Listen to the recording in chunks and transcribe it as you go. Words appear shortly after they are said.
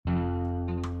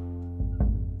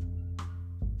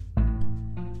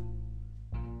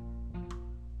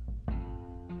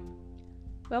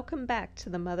Welcome back to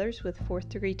the Mothers with Fourth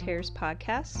Degree Tears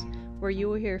podcast, where you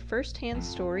will hear firsthand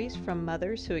stories from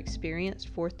mothers who experienced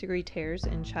fourth degree tears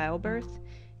in childbirth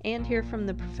and hear from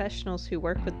the professionals who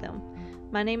work with them.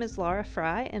 My name is Laura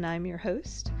Fry and I'm your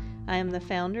host. I am the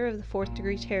founder of the Fourth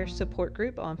Degree Tear Support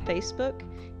Group on Facebook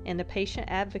and a patient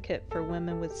advocate for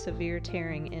women with severe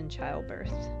tearing in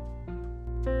childbirth.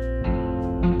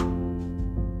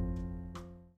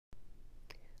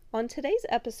 On today's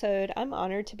episode, I'm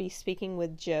honored to be speaking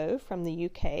with Jo from the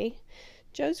UK.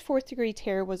 Jo's fourth degree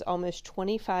tear was almost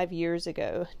 25 years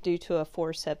ago due to a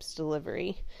forceps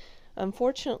delivery.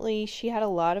 Unfortunately, she had a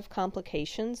lot of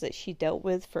complications that she dealt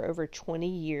with for over 20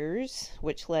 years,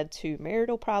 which led to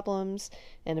marital problems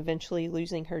and eventually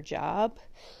losing her job.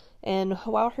 And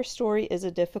while her story is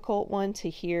a difficult one to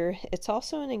hear, it's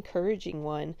also an encouraging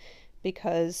one,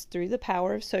 because through the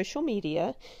power of social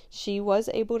media, she was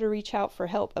able to reach out for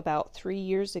help about 3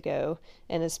 years ago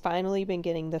and has finally been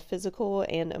getting the physical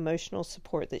and emotional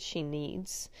support that she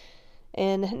needs.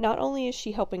 And not only is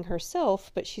she helping herself,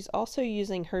 but she's also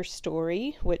using her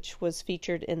story, which was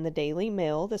featured in the Daily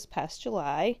Mail this past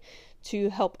July, to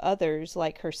help others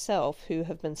like herself who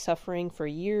have been suffering for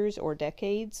years or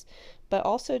decades, but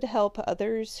also to help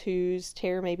others whose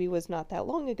tear maybe was not that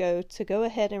long ago to go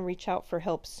ahead and reach out for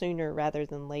help sooner rather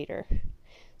than later.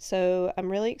 So I'm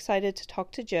really excited to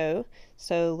talk to Jo,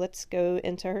 so let's go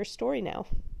into her story now.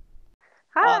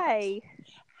 Hi!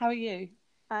 How are you?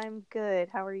 I'm good.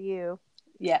 How are you?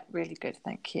 Yeah, really good,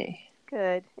 thank you.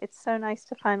 Good. It's so nice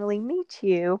to finally meet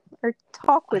you or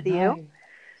talk with you.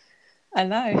 I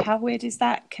know. How weird is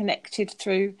that? Connected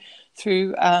through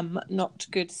not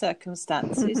good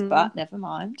circumstances, but never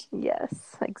mind.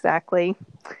 Yes, exactly.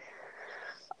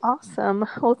 Awesome.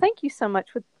 Well, thank you so much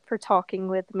for talking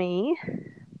with me.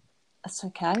 That's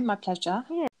okay. My pleasure.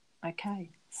 Yeah.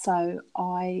 Okay. So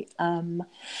the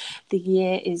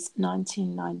year is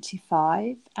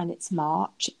 1995 and it's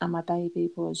March and my baby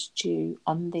was due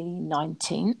on the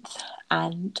 19th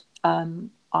and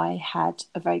I had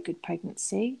a very good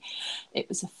pregnancy. It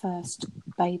was a first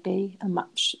baby, a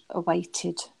much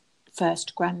awaited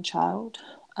first grandchild.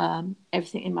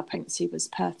 Everything in my pregnancy was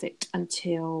perfect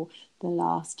until the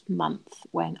last month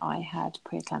when I had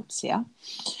preeclampsia.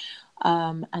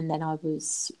 And then I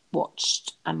was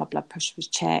watched and my blood pressure was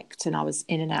checked and I was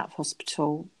in and out of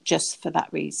hospital just for that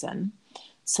reason.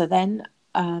 So then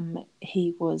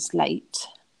he was late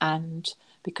and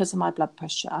because of my blood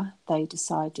pressure, they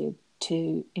decided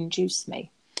to induce me.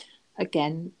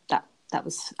 Again, that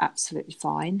was absolutely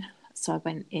fine. So I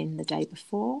went in the day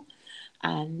before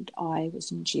and I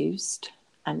was induced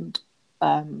and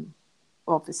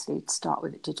obviously to start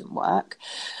with it didn't work.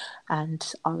 And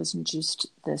I was induced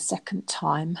the second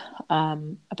time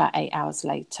about 8 hours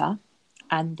later.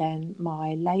 And then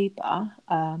my labour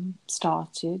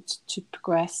started to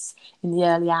progress in the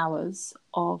early hours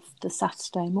of the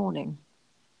Saturday morning.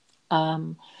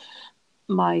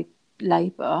 My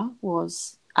labour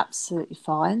was absolutely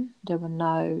fine. There were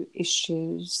no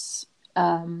issues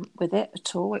with it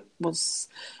at all. It was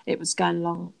going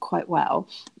along quite well.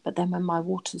 But then when my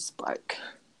waters broke,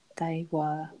 they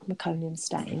were meconium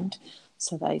stained,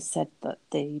 so they said that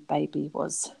the baby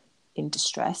was in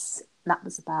distress. That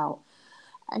was about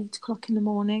 8 o'clock in the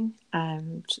morning,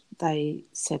 and they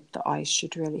said that I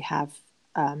should really have,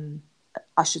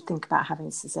 I should think about having a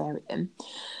cesarean.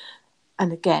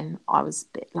 And again, I was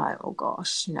a bit like, oh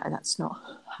gosh, that's not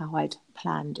how I'd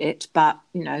planned it, but,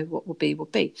 what will be, will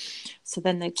be. So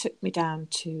then they took me down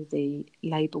to the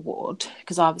labour ward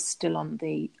because I was still on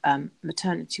the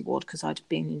maternity ward because I'd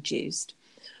been induced.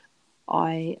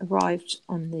 I arrived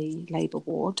on the labour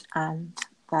ward and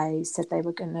they said they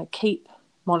were going to keep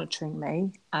monitoring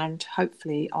me and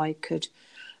hopefully I could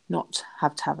not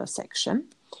have to have a section.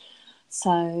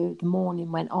 So the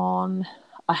morning went on.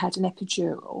 I had an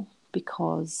epidural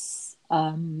because,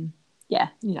 I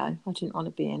didn't want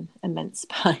to be in immense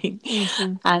pain.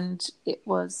 Mm-hmm. And it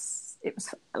was,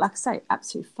 like I say,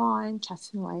 absolutely fine,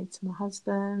 chatting away to my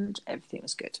husband. Everything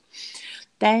was good.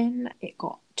 Then it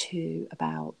got to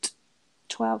about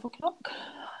 12 o'clock,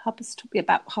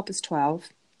 about 12:30,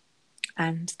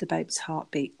 and the baby's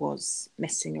heartbeat was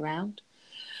messing around.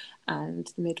 And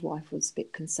the midwife was a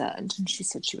bit concerned, and she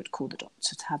said she would call the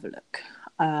doctor to have a look.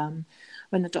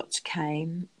 When the doctor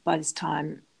came, by this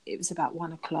time it was about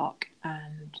 1 o'clock,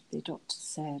 and the doctor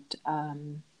said,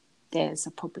 there's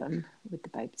a problem with the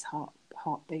baby's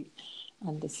heartbeat,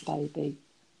 and this baby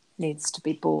needs to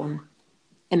be born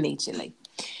immediately.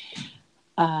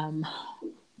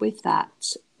 With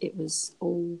that, it was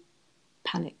all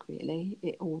panic, really.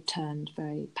 It all turned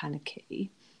very panicky.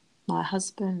 My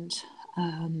husband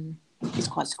is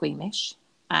quite squeamish,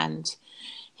 and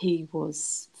he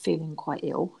was feeling quite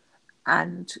ill.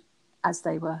 And as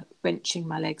they were wrenching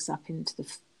my legs up into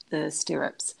the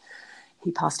stirrups,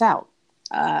 he passed out,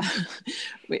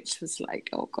 which was like,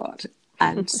 oh God.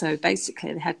 And so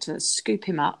basically they had to scoop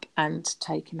him up and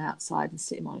take him outside and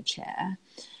sit him on a chair.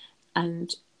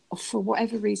 And for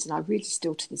whatever reason, I really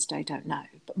still to this day don't know,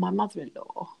 but my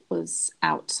mother-in-law was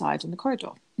outside in the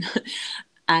corridor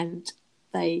and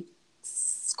they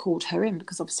called her in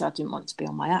because obviously I didn't want to be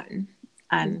on my own.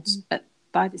 And but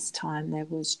by this time there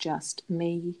was just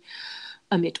me,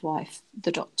 a midwife,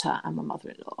 the doctor, and my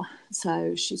mother-in-law.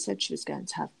 So she said she was going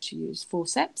to have to use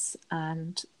forceps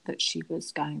and that she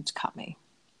was going to cut me.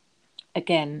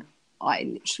 Again, I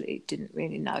literally didn't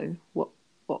really know what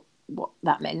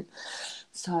that meant.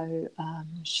 So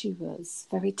she was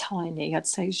very tiny. I'd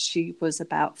say she was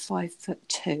about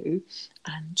 5'2",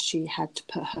 and she had to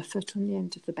put her foot on the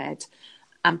end of the bed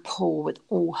and pull with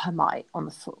all her might on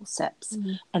the forceps.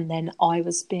 And then I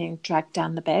was being dragged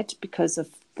down the bed because of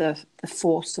the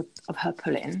force of her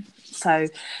pulling. So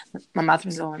my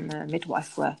mother-in-law and the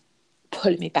midwife were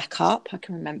pulling me back up. I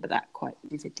can remember that quite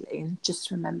vividly, and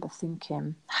just remember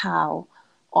thinking, how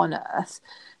on earth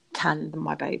can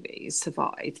my baby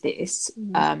survive this?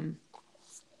 And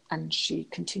she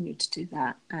continued to do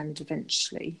that, and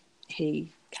eventually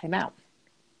he came out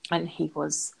and he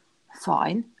was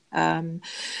fine,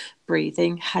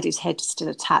 breathing, had his head still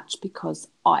attached, because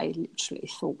I literally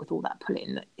thought with all that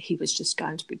pulling that he was just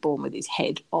going to be born with his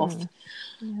head off.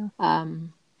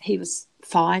 He was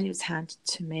fine. He was handed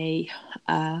to me,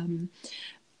 and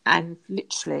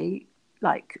literally,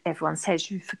 like everyone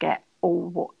says, you forget all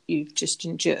what you've just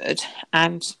endured,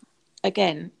 and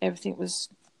again everything was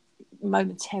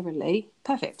momentarily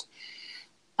perfect.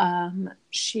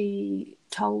 She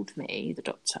told me, the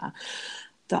doctor,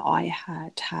 that I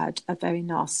had a very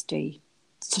nasty,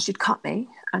 so she'd cut me,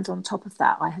 and on top of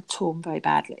that I had torn very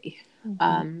badly,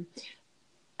 and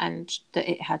that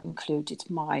it had included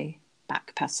my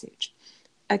back passage.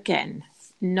 Again,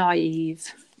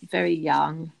 naive, very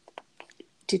young,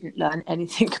 didn't learn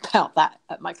anything about that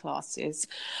at my classes.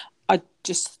 I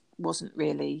just wasn't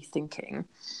really thinking.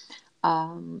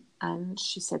 And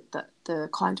she said that the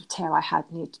kind of tear I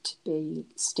had needed to be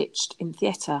stitched in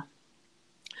theatre.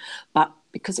 But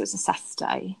because it was a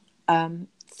Saturday,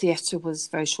 theatre was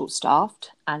very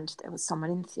short-staffed and there was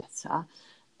someone in theatre.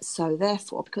 So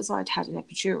therefore, because I'd had an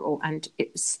epidural and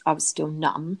I was still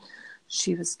numb,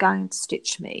 she was going to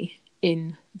stitch me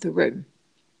in the room,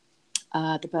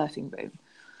 the birthing room.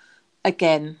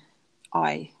 Again,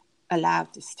 I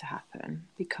allowed this to happen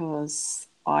because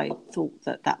I thought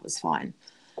that was fine,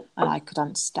 and I could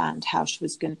understand how she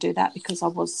was going to do that because I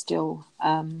was still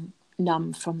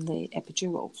numb from the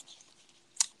epidural.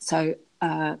 So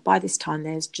by this time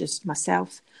there's just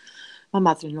myself, my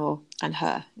mother-in-law and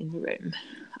her in the room.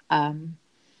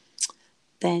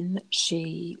 Then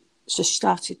she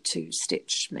started to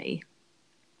stitch me,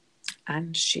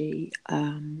 and she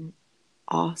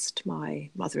asked my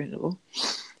mother-in-law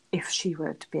if she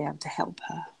were to be able to help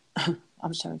her.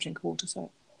 I'm just having a drink of water, sorry.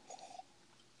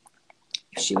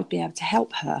 If she would be able to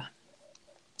help her.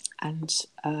 And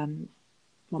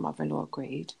my mother-in-law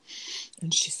agreed.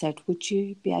 And she said, would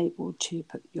you be able to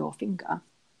put your finger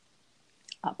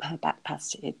up her back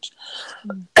passage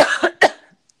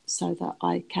so that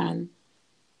I can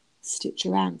stitch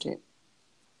around it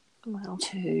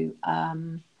to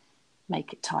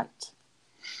make it tight?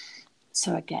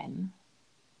 So again,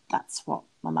 that's what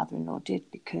my mother-in-law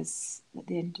did, because at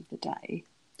the end of the day,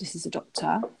 this is a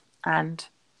doctor and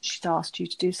she's asked you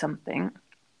to do something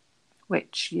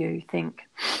which you think,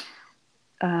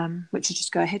 which you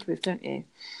just go ahead with, don't you?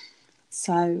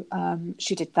 So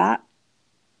she did that,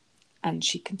 and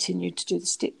she continued to do the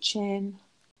stitching.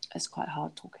 It's quite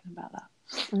hard talking about that.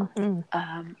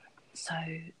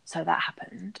 So that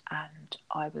happened, and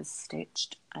I was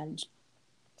stitched, and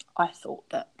I thought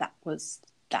that was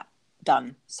that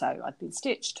done. So I'd been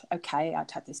stitched. Okay,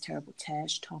 I'd had this terrible tear.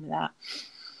 She told me that,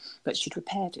 but she'd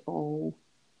repaired it all,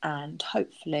 and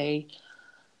hopefully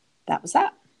that was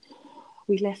that.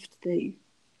 We left the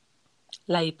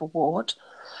labour ward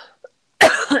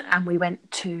and we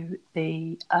went to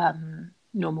the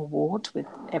normal ward with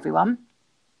everyone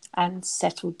and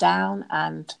settled down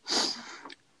and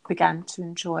began to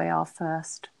enjoy our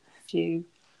first few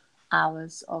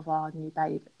hours of our new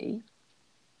baby.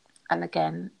 And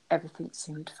again, everything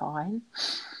seemed fine.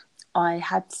 I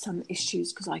had some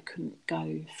issues because I couldn't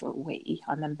go for a wee.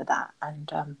 I remember that.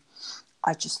 And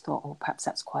I just thought, oh, perhaps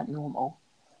that's quite normal.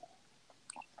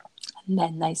 And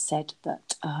then they said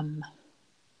that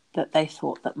that they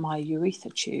thought that my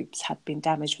urethra tubes had been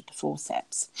damaged with the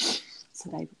forceps. so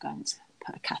they were going to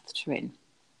put a catheter in.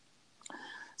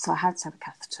 So I had to have a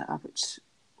catheter, which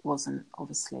wasn't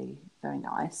obviously very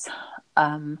nice.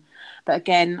 But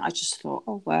again, I just thought,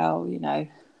 oh, well, you know,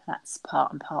 that's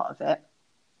part and part of it.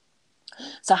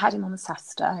 So I had him on the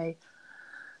Saturday.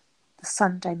 The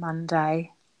Sunday,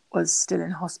 Monday was still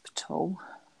in hospital,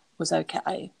 was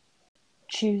okay.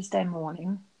 Tuesday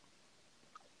morning,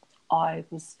 I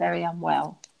was very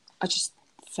unwell. I just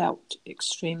felt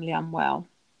extremely unwell.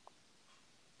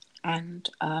 And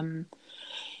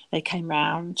they came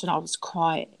round and I was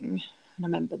crying. And I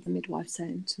remember the midwife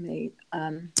saying to me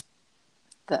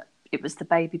that it was the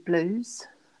baby blues,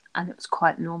 and it was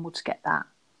quite normal to get that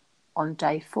on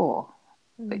day 4,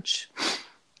 which,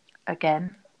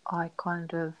 again, I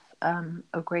kind of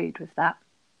agreed with that.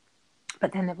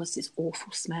 But then there was this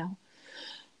awful smell,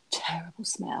 terrible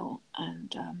smell,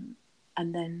 and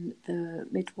then the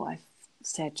midwife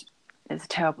said, "There's a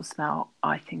terrible smell.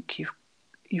 I think you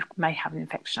may have an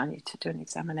infection. I need to do an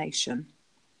examination."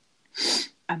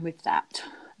 And with that,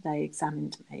 they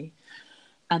examined me,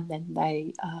 and then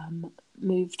they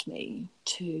moved me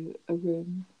to a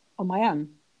room on my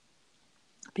own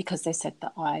because they said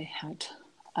that I had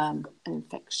an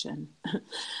infection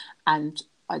and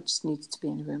I just needed to be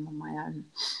in a room on my own.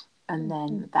 And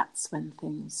then that's when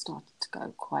things started to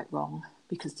go quite wrong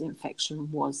because the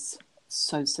infection was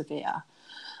so severe.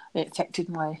 It affected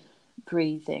my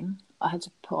breathing. I had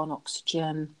to put on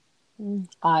oxygen.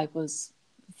 I was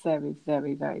very,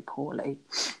 very, very poorly.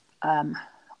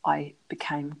 I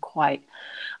became I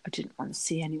didn't want to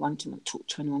see anyone, didn't want to talk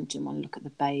to anyone, didn't want to look at the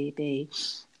baby.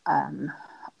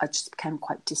 I just became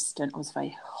quite distant. I was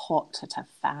very hot. I'd have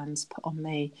fans put on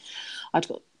me. I'd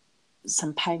got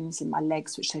some pains in my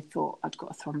legs, which they thought I'd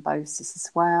got a thrombosis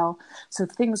as well. So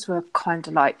things were kind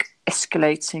of like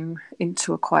escalating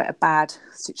into quite a bad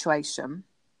situation.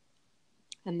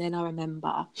 And then I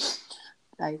remember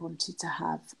they wanted to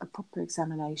have a proper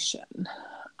examination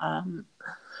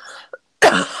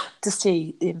to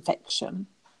see the infection.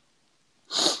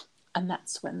 And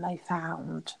that's when they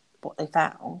found what they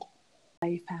found.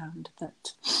 They found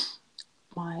that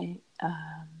my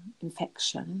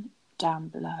infection down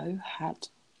below had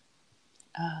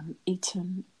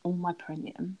eaten all my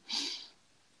perineum.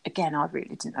 Again, I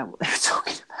really didn't know what they were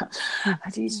talking about.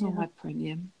 I'd eaten all my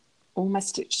perineum. All my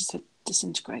stitches had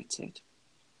disintegrated.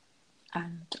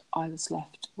 And I was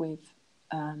left with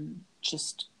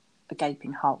just a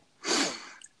gaping hole.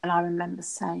 And I remember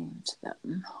saying to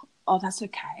them, "Oh, that's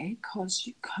okay, because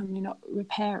can you not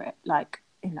repair it? Like,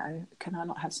 you know, can I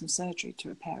not have some surgery to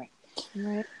repair it?"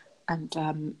 Right. And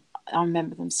I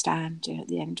remember them standing at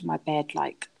the end of my bed,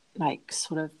 like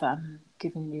sort of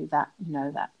giving you that, you know,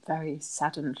 that very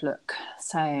saddened look,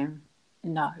 saying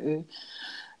no,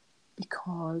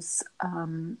 because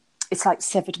it's like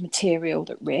severed material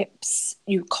that rips.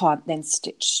 You can't then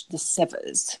stitch the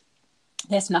severs.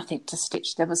 There's nothing to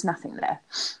stitch. There was nothing there.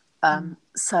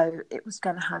 So it was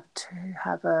going to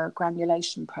have a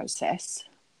granulation process,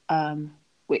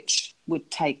 which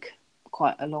would take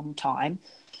quite a long time.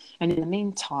 And in the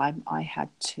meantime, I had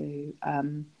to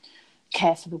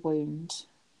care for the wound,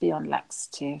 be on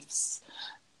laxatives,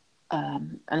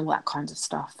 and all that kind of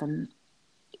stuff. And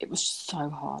it was so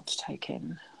hard to take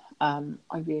in.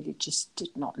 I really just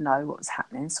did not know what was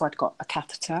happening. So I'd got a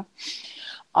catheter.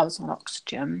 I was on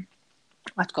oxygen.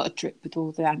 I'd got a drip with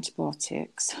all the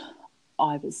antibiotics.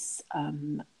 I was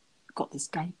got this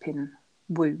gaping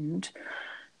wound,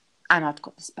 and I'd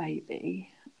got this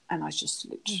baby, and I just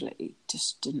literally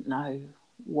just didn't know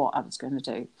what I was going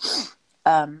to do.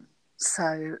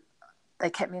 So they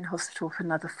kept me in hospital for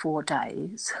another 4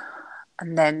 days,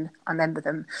 and then I remember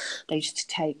they used to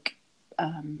take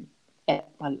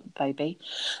my little baby.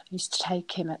 They used to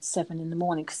take him at 7 in the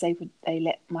morning because they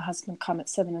let my husband come at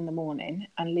 7 in the morning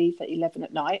and leave at 11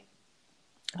 at night,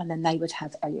 and then they would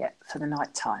have Elliot for the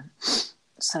night time,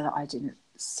 so that I didn't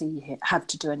have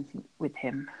to do anything with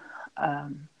him.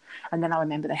 And then I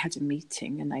remember they had a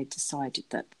meeting and they decided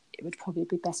that it would probably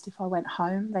be best if I went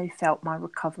home. They felt my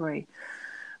recovery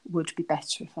would be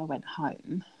better if I went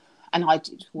home, and I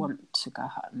did want to go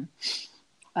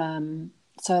home.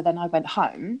 So then I went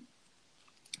home,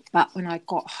 but when I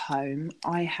got home,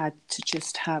 I had to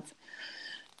just have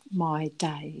my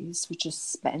days were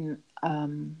just spent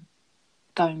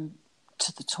going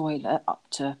to the toilet up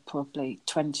to probably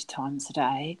 20 times a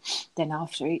day. Then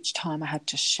after each time I had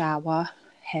to shower,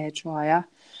 hairdryer,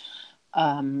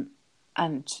 and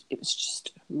it was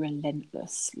just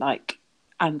relentless,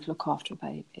 and look after a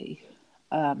baby.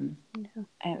 And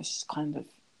it was just kind of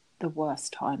the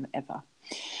worst time ever.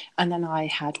 And then I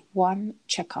had one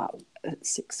checkup at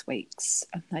 6 weeks,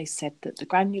 and they said that the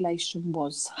granulation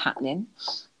was happening,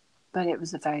 but it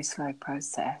was a very slow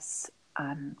process,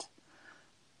 and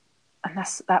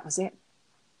that was it.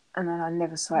 And then I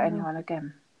never saw anyone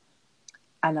again,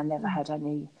 and I never had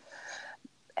any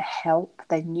help.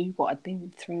 They knew what I'd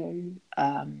been through.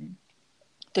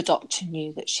 The doctor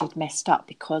knew that she'd messed up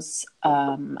because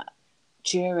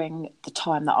during the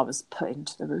time that I was put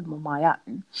into the room on my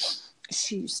own,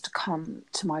 she used to come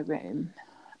to my room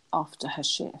after her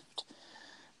shift,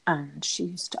 and she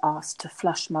used to ask to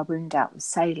flush my wound out with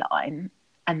saline.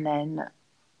 And then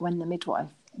when the midwife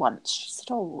once, she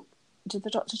said, "Oh, did the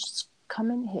doctor just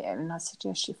come in here?" And I said,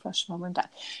 "Yes, she flushed my wound out."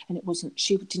 And it wasn't,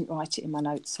 she didn't write it in my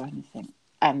notes or anything.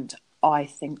 And I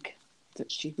think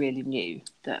that she really knew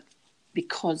that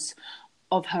because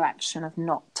of her action of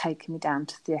not taking me down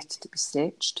to theatre to be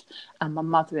stitched and my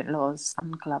mother-in-law's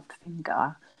ungloved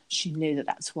finger, she knew that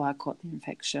that's why I got the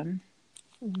infection.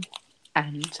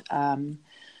 And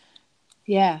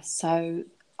so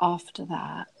after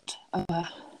that,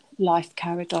 life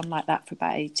carried on like that for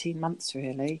about 18 months,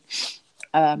 really.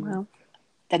 Then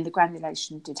the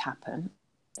granulation did happen,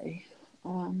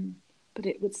 but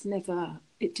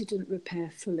it didn't repair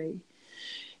fully.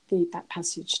 The back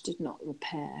passage did not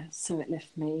repair, so it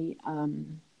left me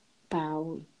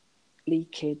bowel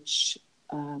leakage,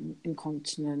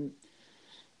 incontinent,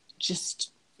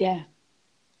 just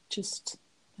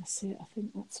that's it. I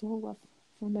think that's all. I've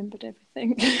remembered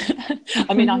everything.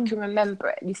 I mean, I can remember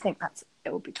it. You think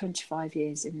it will be 25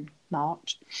 years in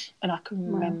March, and I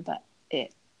can remember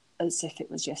it as if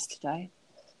it was yesterday.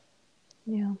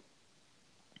 Yeah.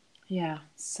 Yeah.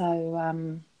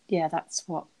 So that's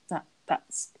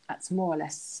more or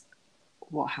less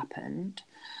what happened.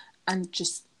 And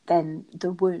just then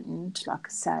the wound, like I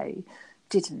say,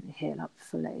 didn't heal up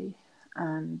fully,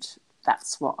 and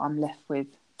that's what I'm left with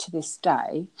to this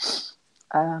day.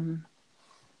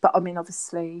 But I mean,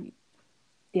 obviously,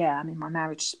 my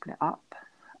marriage split up.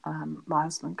 My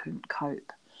husband couldn't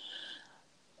cope.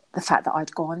 The fact that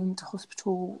I'd gone into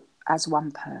hospital as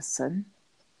one person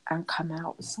and come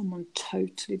out as someone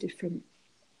totally different.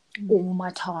 All my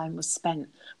time was spent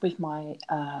with my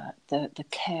the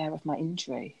care of my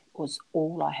injury was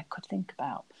all I could think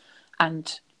about,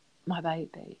 and my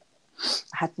baby.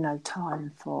 I had no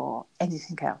time for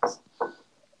anything else.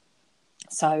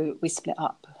 So we split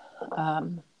up,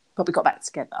 but we got back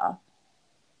together.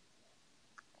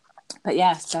 But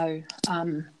yes,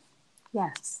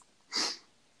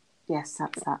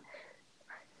 that's that.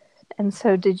 And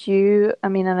so did you, I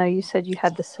mean, I know you said you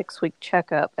had the 6-week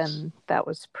checkup and that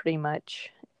was pretty much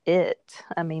it.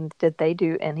 I mean, did they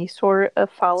do any sort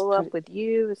of follow-up with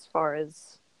you as far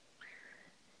as,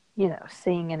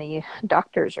 seeing any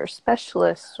doctors or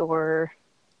specialists or?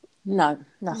 No,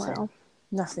 nothing. Well,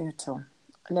 nothing at all.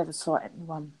 I never saw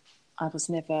anyone. I was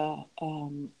never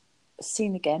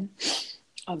seen again.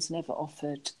 I was never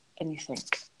offered anything.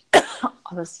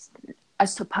 I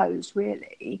suppose,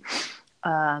 really,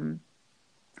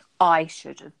 I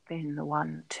should have been the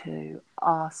one to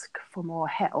ask for more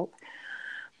help,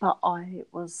 but I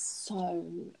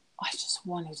just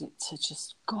wanted it to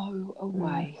just go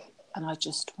away. And I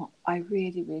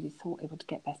really, really thought it would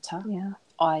get better. Yeah.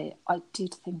 I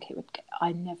did think it would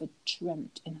I never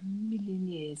dreamt in a million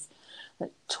years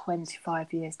that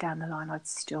 25 years down the line I'd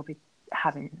still be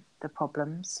having the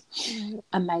problems.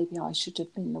 And maybe I should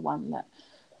have been the one that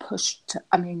pushed.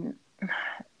 I mean,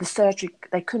 the surgery,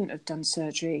 they couldn't have done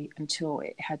surgery until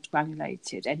it had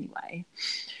granulated anyway.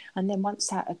 And then once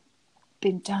that had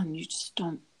been done, you just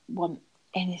don't want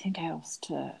anything else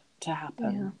to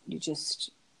happen. Yeah.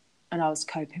 And I was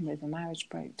coping with a marriage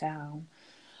breakdown,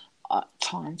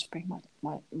 trying to bring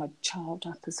my child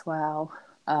up as well.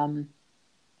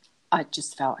 I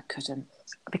just felt I couldn't,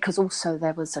 because also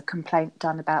there was a complaint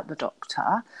done about the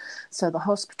doctor. So the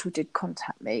hospital did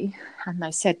contact me, and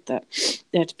they said that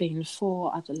there'd been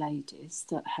 4 other ladies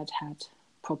that had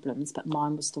problems, but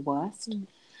mine was the worst,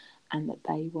 and that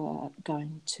they were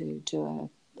going to do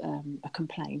a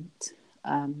complaint,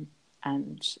 and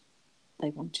they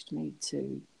wanted me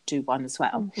to do one as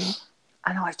well.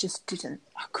 And I just didn't.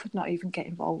 I could not even get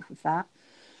involved with that.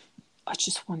 I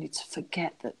just wanted to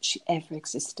forget that she ever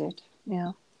existed.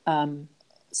 Yeah.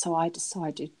 So I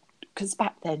decided, because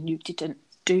back then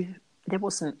there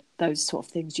wasn't those sort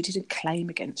of things. You didn't claim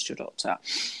against your doctor.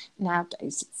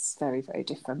 Nowadays it's very, very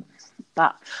different.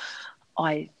 But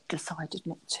I decided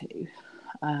not to.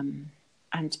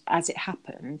 And as it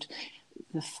happened,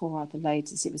 the 4 other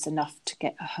ladies, it was enough to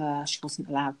get her. She wasn't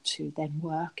allowed to then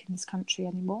work in this country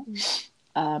anymore.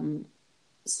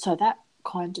 So that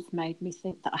kind of made me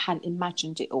think that I hadn't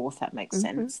imagined it all, if that makes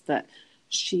sense, that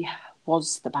she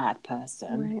was the bad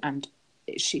person, Right. and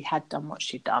she had done what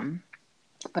she'd done,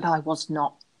 but I was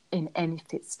not in any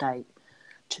fit state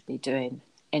to be doing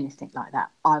anything like that.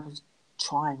 I was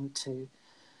trying to,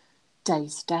 day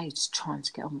to day, just trying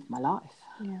to get on with my life.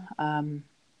 Yeah.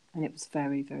 And it was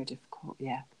very, very difficult.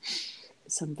 Yeah,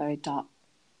 some very dark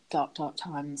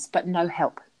times, but no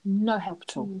help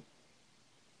at all. Mm.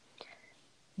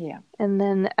 Yeah. And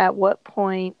then at what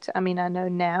point, I mean, I know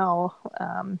now,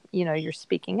 you're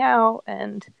speaking out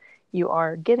and you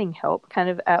are getting help. Kind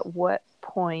of at what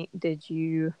point did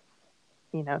you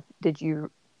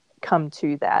come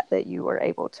to that you were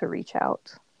able to reach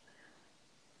out?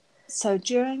 So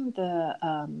during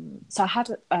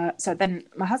so then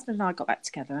my husband and I got back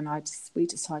together, and we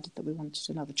decided that we wanted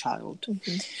another child.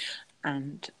 Mm-hmm.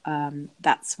 And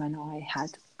that's when I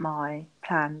had my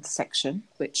planned section,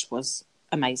 which was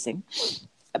amazing.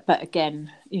 But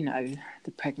again,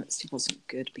 the pregnancy wasn't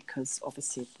good because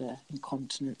obviously the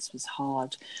incontinence was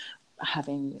hard,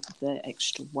 having the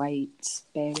extra weight,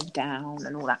 bearing down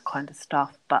and all that kind of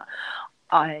stuff. But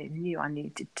I knew I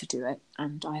needed to do it,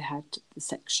 and I had the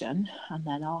section. And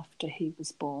then after he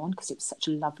was born, because it was such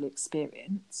a lovely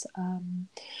experience,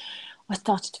 I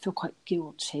started to feel quite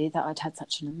guilty that I'd had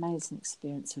such an amazing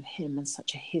experience with him and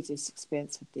such a hideous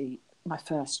experience with my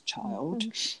first child.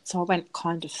 Mm-hmm. So I went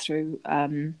kind of through,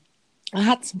 I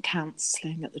had some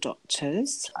counselling at the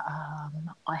doctor's.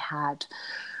 I had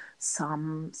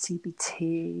some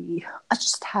CBT. I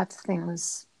just had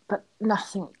things, but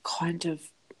nothing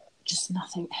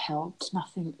nothing helped.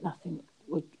 Nothing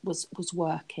was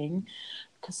working,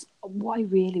 because what I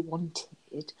really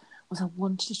wanted was I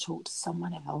wanted to talk to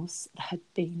someone else that had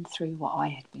been through what I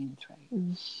had been through.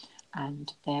 Mm.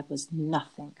 And there was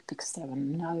nothing, because there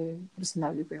was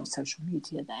no real social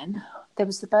media then. There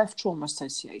was the Birth Trauma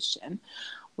Association,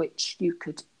 which you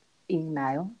could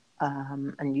email,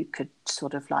 and you could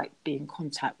sort of like be in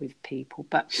contact with people,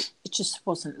 but it just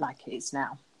wasn't like it is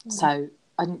now. Mm. So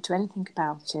I didn't do anything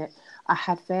about it. I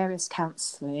had various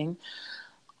counselling.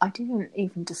 I didn't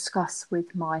even discuss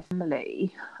with my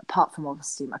family, apart from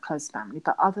obviously my close family,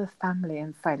 but other family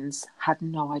and friends had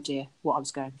no idea what I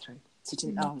was going through. They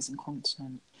didn't know I was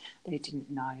incontinent. They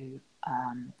didn't know.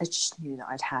 They just knew that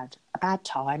I'd had a bad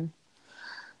time,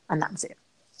 and that was it.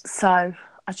 So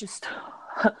I just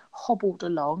hobbled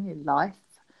along in life.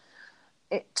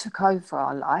 It took over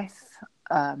our life,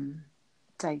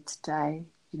 day to day.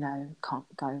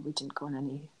 We didn't go on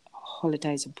any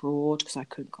holidays abroad because I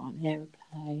couldn't go on an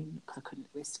aeroplane, because I couldn't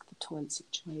risk the toilet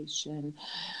situation.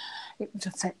 It would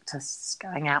affect us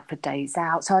going out for days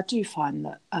out. So I do find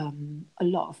that a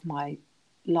lot of my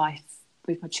life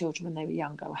with my children when they were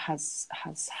younger has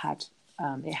had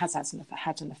an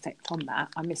effect on that.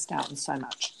 I missed out on so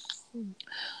much.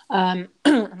 And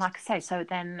like I say, so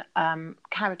then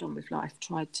carried on with life,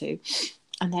 tried to.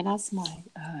 And then as my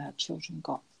children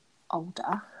got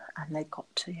older and they got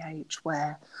to the age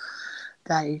where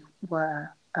they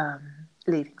were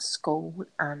leaving school,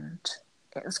 and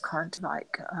it was kind of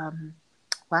like,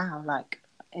 like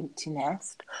empty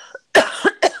nest.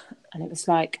 And it was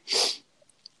like,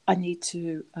 I need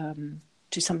to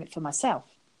do something for myself.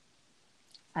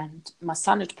 And my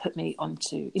son had put me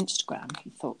onto Instagram. He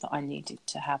thought that I needed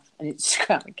to have an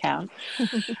Instagram account.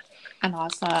 And I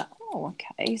was like, oh,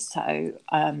 okay. So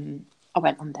I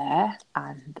went on there,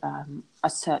 and I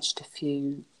searched a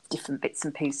few different bits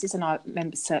and pieces. And I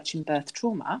remember searching birth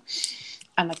trauma,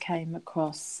 and I came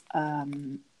across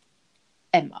Emma,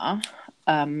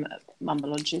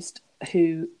 mammologist,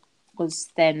 who was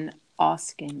then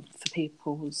asking for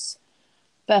people's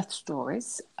birth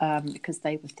stories, because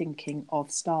they were thinking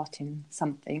of starting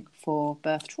something for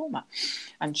birth trauma,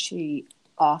 and she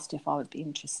asked if I would be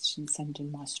interested in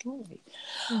sending my story.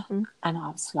 Mm-hmm. And I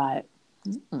was like,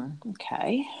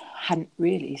 okay, hadn't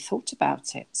really thought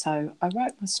about it. So I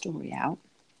wrote my story out,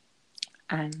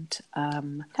 and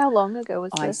how long ago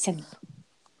was this?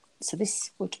 So this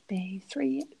would be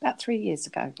about 3 years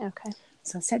ago. Okay.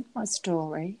 So I sent my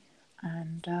story,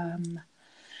 and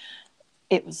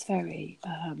it was very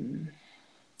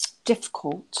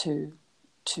difficult to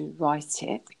write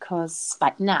it, because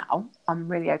like now I'm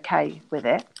really okay with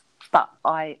it, but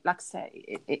like I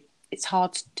say, it's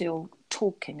hard still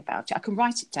talking about it. I can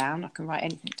write it down, I can write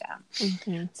anything down.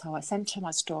 Mm-hmm. So I sent her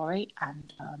my story,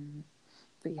 and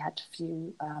we had a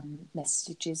few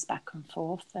messages back and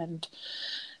forth, and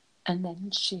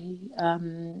then she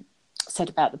said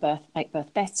about make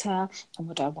birth better, and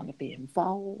would I want to be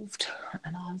involved?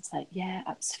 And I was like, yeah,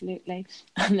 absolutely.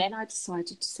 And then I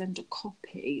decided to send a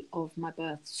copy of my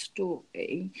birth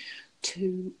story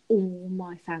to all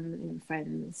my family and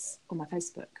friends on my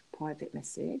Facebook private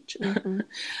message. Mm-hmm.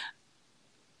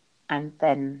 And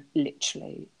then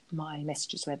literally my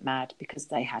messages went mad because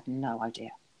they had no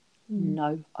idea.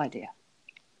 No idea.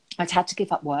 I'd had to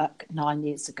give up work 9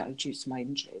 years ago due to my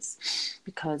injuries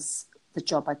because the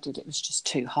job I did, it was just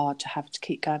too hard to have to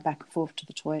keep going back and forth to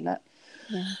the toilet.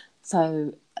 Yeah.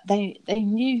 So they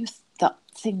knew that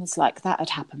things like that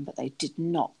had happened, but they did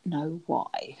not know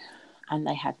why. And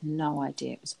they had no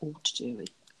idea it was all to do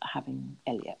with having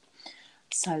Elliot.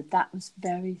 So that was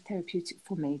very therapeutic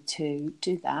for me to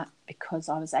do that, because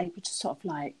I was able to sort of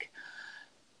like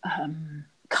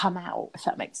come out, if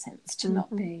that makes sense, to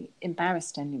not be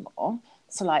embarrassed anymore.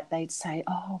 So like they'd say,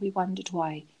 oh, we wondered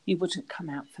why you wouldn't come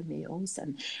out for meals,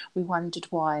 and we wondered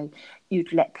why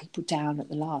you'd let people down at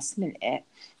the last minute,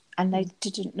 and they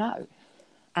didn't know.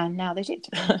 And now they did.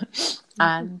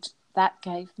 And that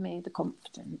gave me the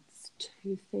confidence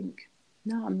to think,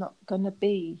 no, I'm not going to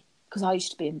be, because I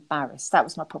used to be embarrassed. That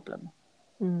was my problem.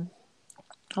 I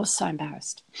was so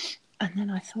embarrassed. And then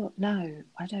I thought, no,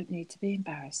 I don't need to be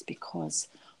embarrassed, because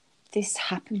this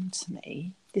happened to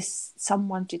me.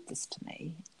 Someone did this to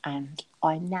me, and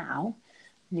I now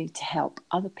need to help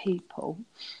other people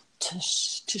to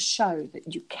show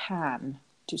that you can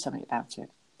do something about it.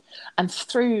 And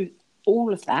through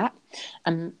all of that,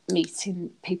 and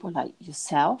meeting people like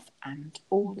yourself and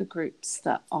all the groups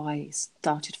that I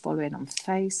started following on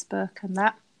Facebook and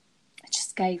that, it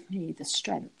just gave me the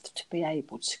strength to be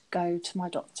able to go to my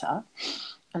doctor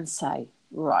and say,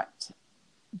 right,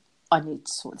 I need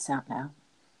to sort this out now.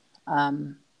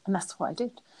 And that's what I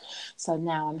did. So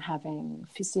now I'm having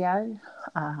physio.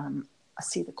 I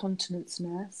see the continence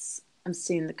nurse. I'm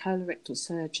seeing the colorectal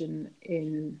surgeon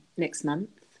in next month.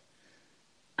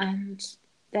 And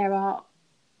there are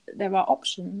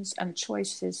options and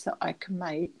choices that I can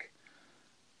make.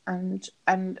 And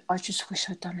I just wish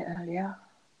I'd done it earlier.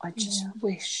 I just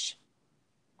wish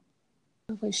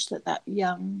that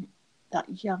young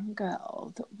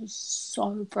girl that was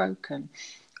so broken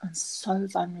and so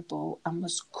vulnerable and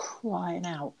was crying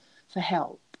out for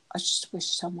help, I just wish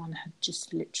someone had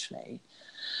just literally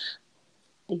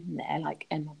been there like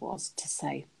Emma was, to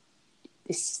say,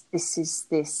 this is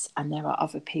this, and there are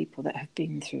other people that have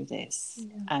been through this,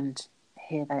 and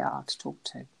here they are to talk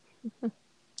to.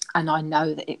 And I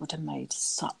know that it would have made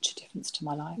such a difference to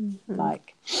my life.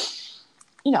 Like,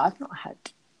 you know,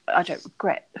 I don't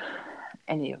regret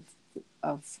any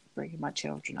of bringing my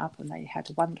children up, and they had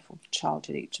a wonderful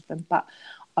childhood, each of them, but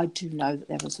I do know that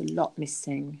there was a lot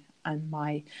missing, and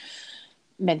my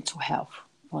mental health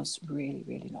was really,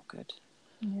 really not good.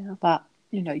 But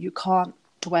you know, you can't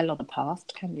dwell on the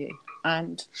past, can you?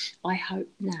 And I hope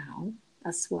now,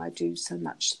 that's why I do so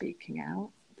much speaking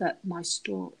out, that my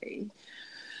story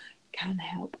can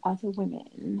help other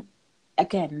women,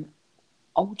 again,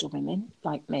 older women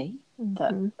like me,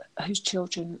 that whose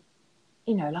children,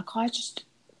 you know, like I just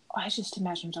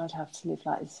imagined I'd have to live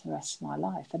like this for the rest of my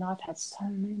life. And I've had so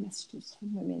many messages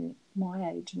from women my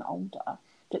age and older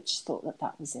that just thought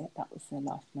that was it, that was their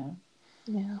life now.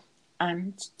 Yeah.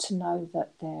 And to know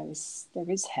that there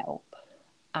is help,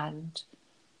 and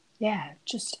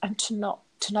and to know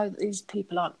that these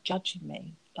people aren't judging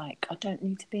me. Like, I don't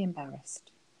need to be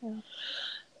embarrassed.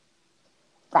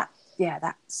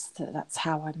 That's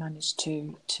how I managed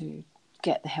to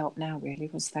get the help now, really,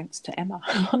 was thanks to Emma.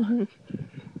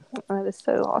 That is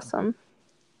so awesome.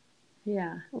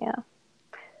 Yeah.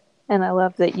 And I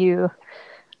love that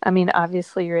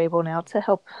obviously you're able now to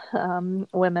help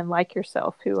women like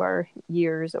yourself who are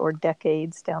years or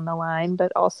decades down the line,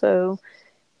 but also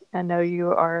I know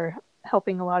you are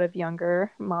helping a lot of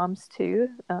younger moms too,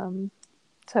 to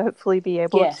hopefully be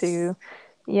able to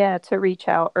reach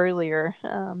out earlier,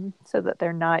 so that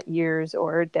they're not years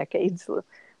or decades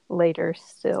later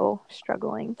still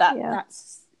struggling.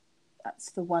 That's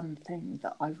the one thing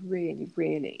that I really,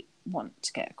 really want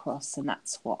to get across, and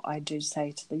that's what I do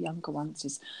say to the younger ones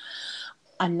is,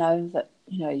 I know that,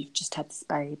 you know, you've just had this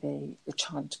baby, you're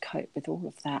trying to cope with all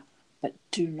of that, but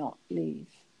do not leave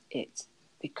it,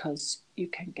 because you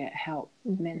can get help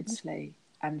mentally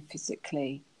and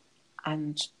physically,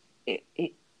 and it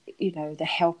you know, the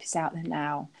help is out there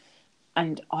now,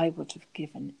 and I would have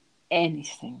given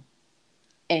anything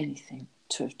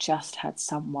to have just had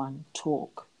someone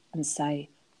talk and say,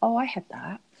 oh, I had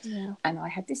that, and I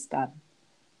had this done,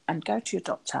 and go to your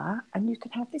doctor and you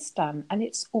can have this done, and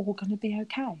it's all going to be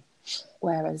okay.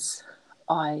 Whereas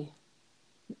I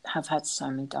have had so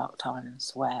many dark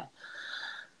times where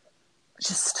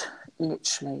just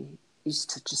literally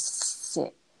used to just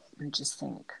sit and just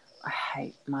think, I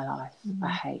hate my life,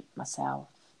 I hate myself,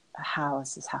 how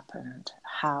has this happened,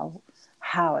 how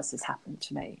has this happened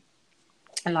to me?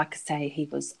 And like I say, he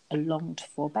was a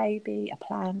longed-for baby, a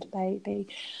planned baby.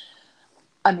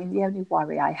 I mean, the only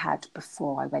worry I had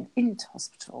before I went into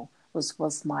hospital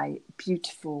was my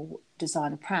beautiful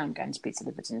designer pram going to be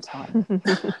delivered in time.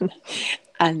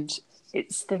 And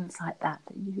it's things like that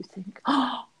you think,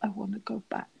 oh, I want to go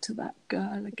back to that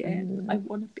girl again. I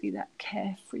want to be that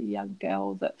carefree young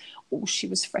girl that all she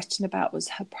was fretting about was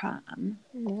her pram.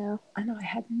 Yeah. And I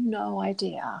had no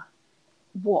idea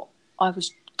what I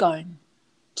was going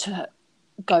to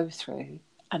go through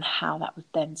and how that would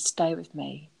then stay with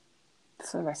me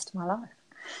for the rest of my life.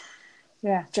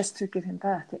 Yeah, just through giving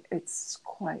birth, it's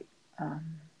quite,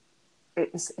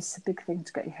 it's a big thing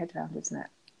to get your head around, isn't it?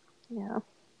 Yeah.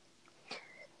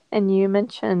 And you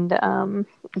mentioned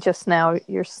just now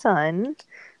your son,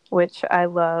 which I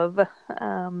love.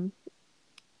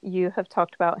 You have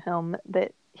talked about him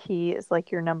that he is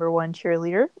like your number one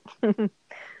cheerleader.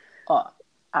 Oh,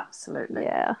 absolutely.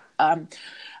 Yeah.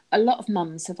 A lot of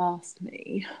mums have asked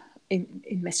me in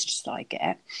messages that I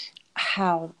get,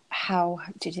 how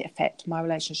did it affect my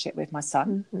relationship with my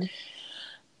son? Mm-hmm.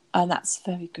 And that's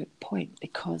a very good point,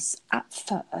 because at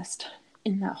first,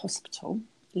 in that hospital,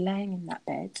 laying in that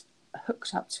bed,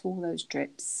 hooked up to all those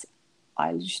drips,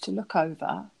 I used to look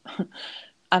over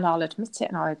and I'll admit it,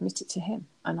 and I admit it to him.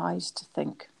 And I used to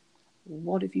think,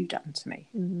 what have you done to me?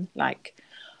 Mm-hmm. Like,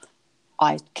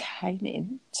 I came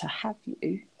in to have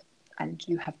you and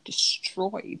you have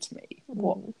destroyed me. Mm-hmm.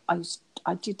 What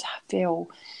I did feel,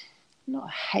 not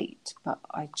hate, but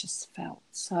I just felt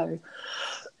so...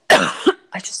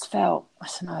 I just felt, I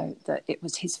don't know, that it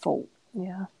was his fault.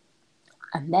 Yeah.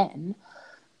 And then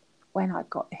when I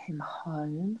got him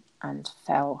home and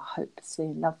fell hopelessly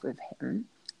in love with him,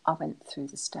 I went through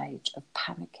the stage of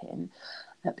panicking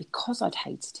that because I'd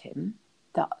hated him,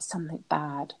 that something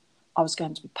bad, I was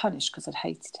going to be punished because I'd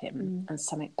hated him, and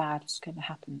something bad was going to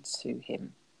happen to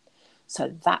him.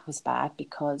 So that was bad,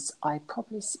 because I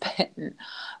probably spent,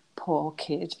 poor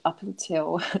kid, up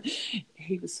until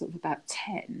he was sort of about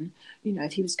 10, you know,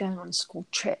 if he was going on a school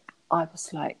trip, I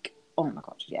was like, oh my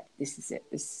God, yeah, this is it.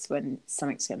 This is when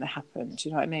something's going to happen. Do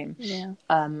you know what I mean? Yeah.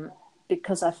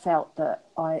 Because I felt that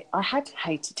I had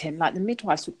hated him. Like, the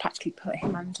midwives would practically put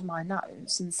him under my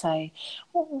nose and say,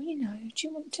 oh, you know, do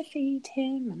you want to feed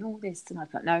him and all this? And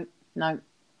I'd be like, no,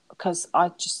 because I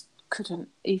just couldn't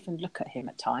even look at him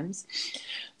at times.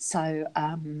 So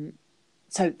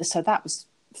so that was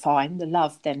fine. The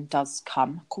love then does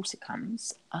come. Of course it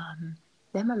comes.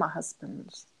 Then when my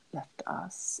husband left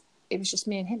us, it was just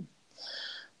me and him.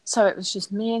 So it was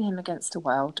just me and him against the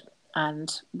world.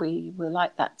 And we were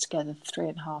like that together for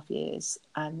 3.5 years.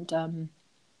 And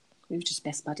we were just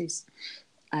best buddies.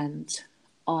 And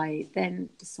I then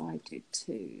decided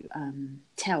to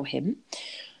tell him.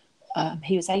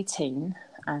 He was 18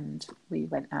 and we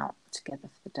went out together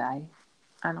for the day.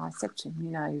 And I said to him,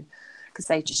 you know, because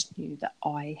they just knew that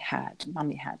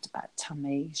Mummy had a bad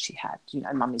tummy. She had, you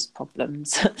know, Mummy's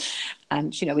problems.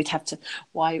 And, you know, we'd have to,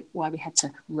 why we had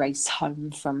to race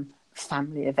home from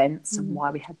family events, and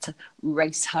why we had to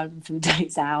race home from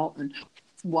days out, and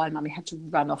why Mummy had to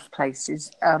run off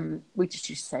places. We just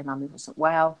used to say Mummy wasn't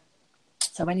well.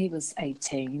 So when he was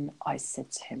 18, I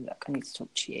said to him, look, I need to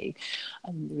talk to you.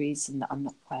 And the reason that I'm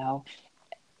not well,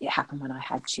 it happened when I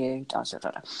had you,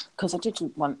 because I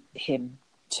didn't want him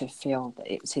to feel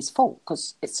that it was his fault,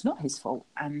 because it's not his fault.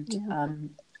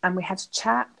 And we had a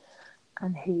chat,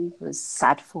 and he was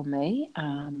sad for me,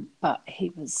 but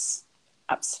he was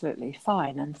absolutely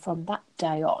fine. And from that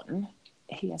day on,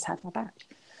 he has had my back.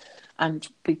 And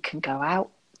we can go out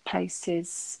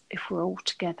places if we're all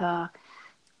together,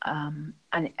 and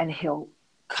he'll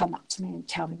come up to me and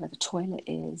tell me where the toilet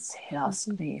is. He'll ask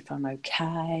me if I'm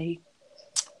okay.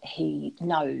 He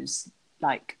knows,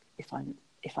 like, if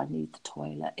I need the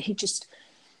toilet. He's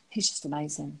just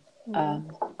amazing.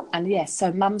 And yes,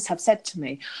 so mums have said to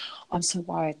me, I'm so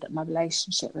worried that my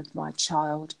relationship with my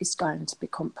child is going to be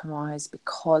compromised,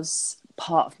 because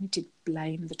part of me did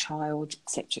blame the child,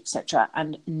 etc., etc.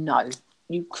 And no,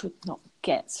 you could not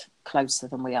get closer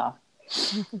than we are.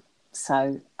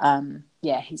 So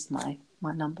yeah, he's my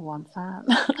number one fan.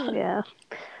 Yeah,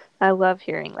 I love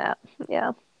hearing that.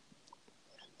 Yeah.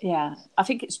 Yeah, I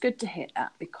think it's good to hear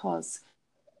that, because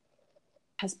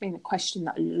it has been a question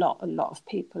that a lot of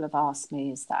people have asked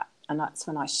me, is that, and that's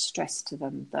when I stress to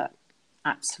them that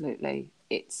absolutely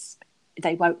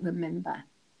they won't remember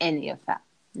any of that.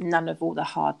 None of all the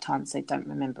hard times, they don't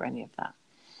remember any of that.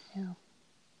 Yeah.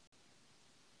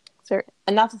 So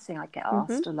another thing I get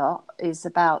asked a lot is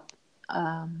about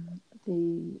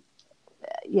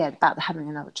about having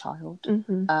another child,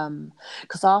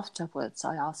 because afterwards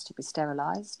I asked to be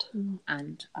sterilised,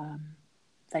 and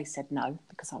they said no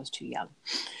because I was too young.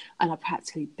 And I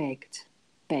practically begged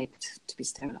to be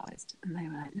sterilised. And they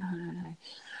were like, no,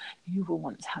 you will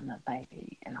want to have another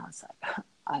baby. And I was like,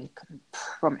 I can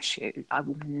promise you I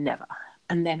will never.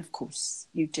 And then, of course,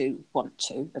 you do want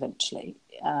to eventually.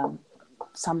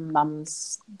 Some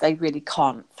mums, they really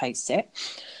can't face it.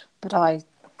 But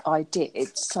I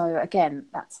did. So, again,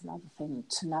 that's another thing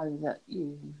to know that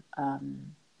you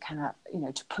cannot,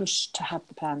 to push to have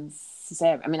the planned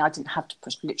cesarean. I mean, I didn't have to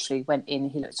push, literally went in,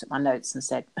 he looked at my notes and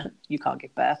said, you can't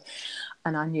give birth.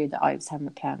 And I knew that I was having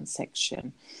a planned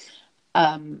section.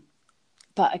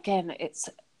 But again,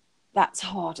 that's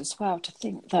hard as well to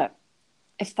think that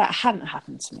if that hadn't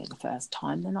happened to me the first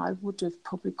time, then I would have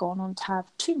probably gone on to have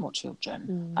 2 more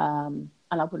children. And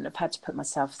I wouldn't have had to put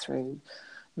myself through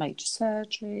major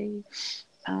surgery.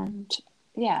 And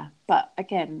but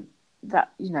again,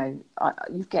 that, you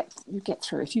get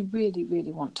through. If you really,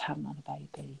 really want to have another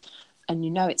baby and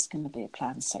it's going to be a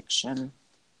planned section,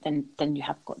 then you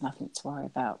have got nothing to worry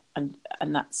about. And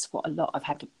that's what I've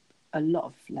had a lot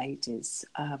of ladies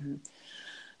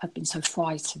have been so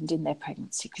frightened in their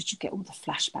pregnancy because you get all the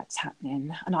flashbacks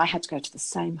happening. And I had to go to the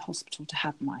same hospital to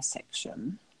have my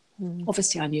section.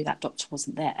 Obviously, I knew that doctor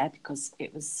wasn't there because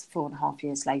it was 4.5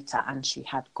 years later and she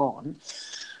had gone.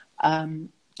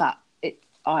 But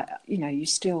you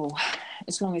still,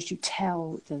 as long as you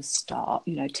tell the staff,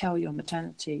 tell your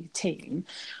maternity team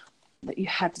that you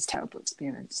had this terrible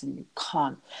experience and you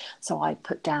can't. So I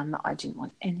put down that I didn't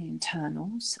want any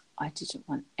internals. I didn't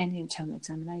want any internal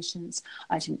examinations.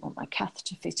 I didn't want my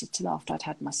catheter fitted till after I'd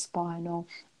had my spinal.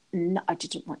 No, I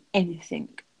didn't want anything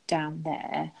down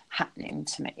there happening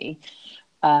to me.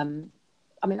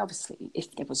 I mean, obviously,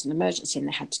 if there was an emergency and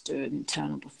they had to do an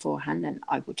internal beforehand, then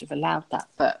I would have allowed that.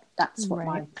 But that's what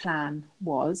my plan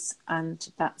was, and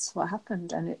that's what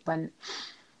happened. And it went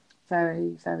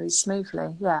very, very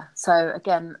smoothly. Yeah. So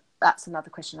again, that's another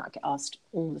question I get asked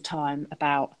all the time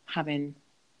about having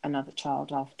another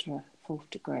child after a 4th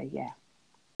degree. Yeah.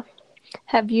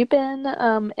 Have you been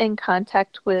in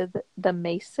contact with the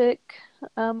MASIC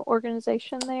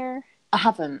organization there? I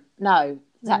haven't. No,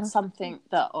 that's something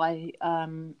that I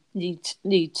need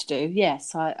to do.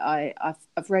 Yes,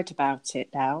 I've read about it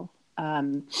now.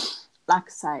 Like I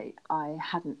say, I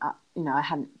hadn't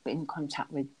been in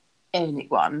contact with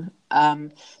anyone.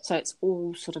 So it's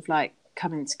all sort of like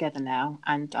coming together now,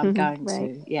 and I'm going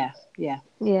to. Yeah.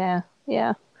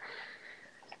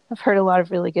 I've heard a lot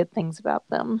of really good things about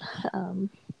them.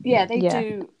 They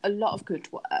do a lot of good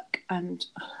work, and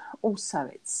also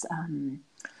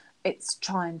it's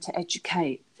trying to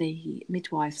educate the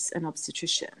midwives and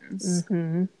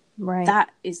obstetricians. Right.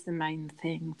 That is the main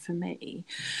thing for me.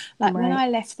 Like when I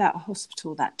left that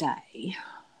hospital that day,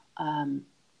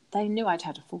 they knew I'd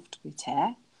had a 4th degree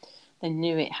tear. They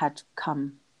knew it had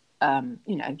come,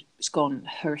 it's gone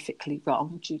horrifically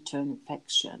wrong due to an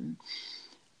infection.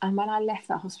 And when I left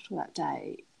that hospital that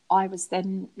day, I was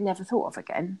then never thought of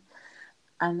again.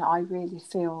 And I really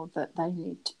feel that they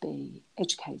need to be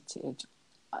educated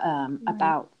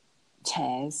about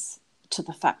tears, to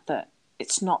the fact that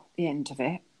it's not the end of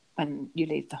it when you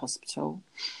leave the hospital,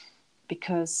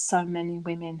 because so many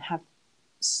women have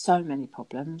so many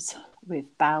problems with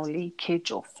bowel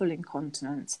leakage or full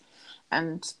incontinence,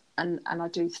 and I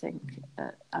do think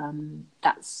that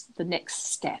that's the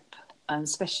next step, and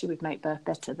especially with Make Birth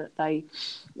Better, that they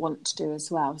want to do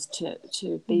as well, is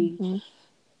to be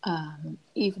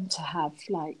even to have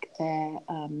like their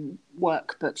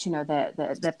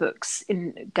workbooks, their books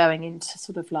in going into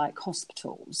sort of like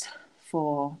hospitals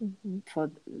for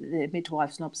the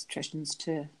midwives and obstetricians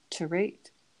to read.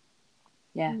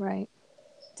 Yeah, right.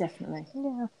 Definitely.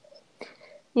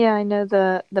 Yeah, I know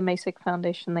the MASIC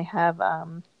Foundation, they have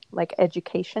like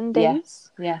education days.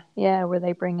 Yeah, where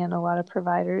they bring in a lot of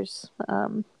providers.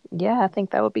 I think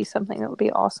that would be something that would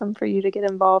be awesome for you to get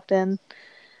involved in.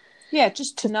 Yeah,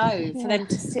 just to know, for them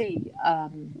to see.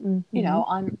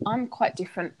 I'm quite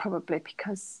different probably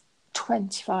because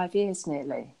 25 years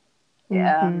nearly,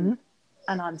 and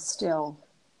I'm still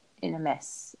in a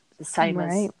mess, the same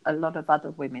as a lot of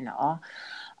other women are.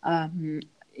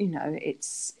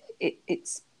 It's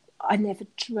I never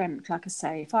dreamt, like I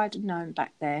say, if I'd have known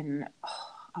back then,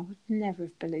 I would never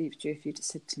have believed you if you'd have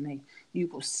said to me, you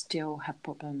will still have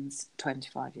problems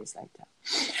 25 years later.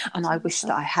 And I wish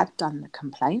that I had done the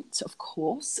complaint, of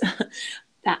course.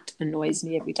 That annoys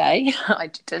me every day. I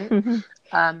didn't.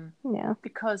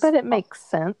 Because... But it makes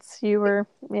sense. You were...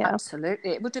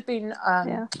 Absolutely. It would have been...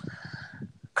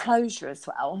 closure as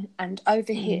well, and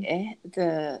over here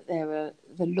the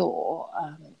law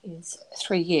is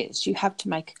 3 years. You have to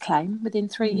make a claim within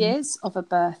 3 years of a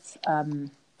birth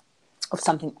of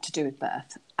something to do with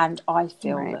birth. And I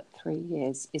feel Right. that 3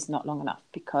 years is not long enough,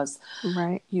 because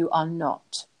Right. you are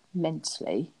not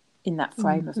mentally in that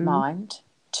frame of Mm-hmm. mind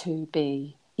to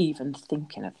be even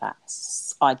thinking of that.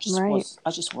 Right.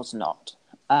 I just was not.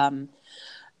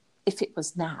 If it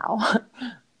was now,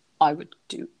 I would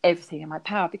do everything in my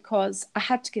power, because I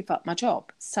had to give up my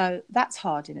job. So that's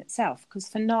hard in itself, because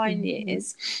for 9 Mm-hmm.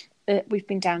 years, we've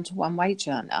been down to one wage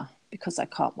earner because I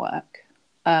can't work.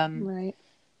 Right.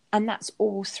 And that's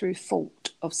all through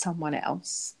fault of someone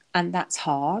else. And that's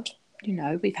hard. You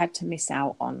know, we've had to miss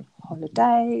out on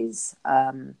holidays,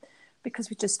 because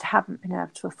we just haven't been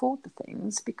able to afford the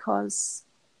things, because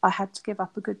I had to give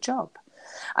up a good job.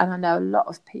 And I know a lot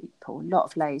of people, a lot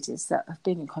of ladies that have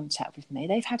been in contact with me,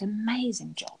 they've had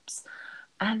amazing jobs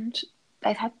and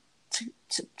they've had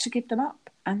to give them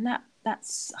up. And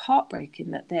that's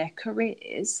heartbreaking, that their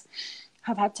careers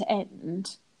have had to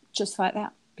end just like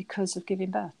that because of giving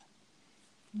birth.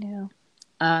 Yeah.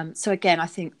 So again, I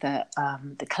think that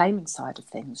the claiming side of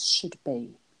things should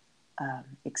be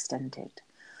extended.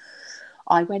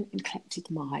 I went and collected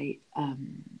my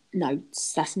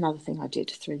notes. That's another thing I did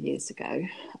 3 years ago.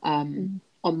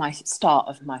 On my start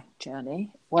of my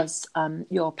journey was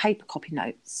your paper copy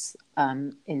notes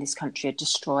in this country are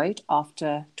destroyed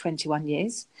after 21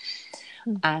 years.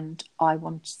 And I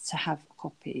wanted to have a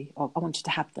copy, or I wanted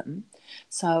to have them.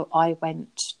 So I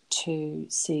went to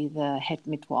see the head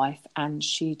midwife, and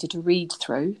she did a read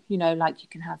through, you know, like you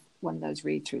can have one of those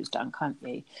read throughs done, can't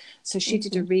you? So she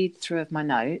did a read through of my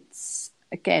notes.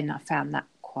 Again, I found that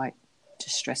quite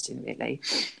distressing, really.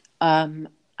 And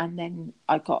then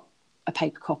I got a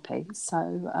paper copy.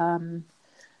 So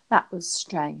that was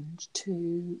strange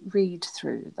to read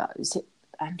through those.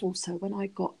 And also when I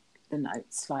got the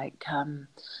notes, like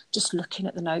just looking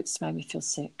at the notes made me feel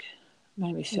sick,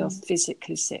 made me feel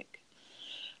physically sick.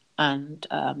 And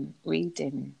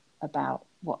reading about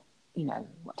what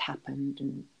happened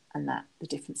and that the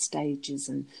different stages,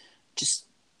 and just,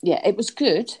 yeah, it was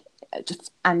good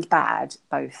and bad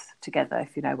both together,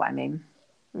 if you know what I mean.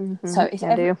 Mm-hmm. So if I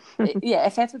ever, do.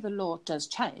 if ever the law does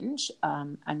change,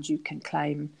 and you can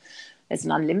claim there's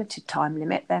an unlimited time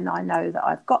limit, then I know that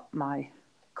I've got my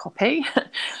copy,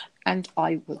 and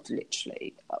I would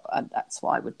literally, and that's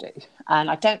what I would do.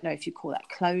 And I don't know if you call that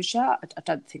closure. I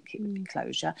don't think it would be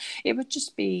closure. It would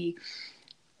just be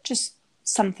just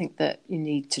something that you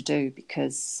need to do,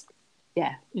 because,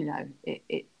 yeah, you know,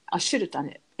 I should have done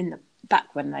it in the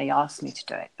back when they asked me to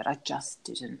do it, but I just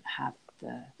didn't have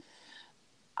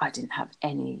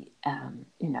any,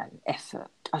 effort.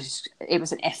 It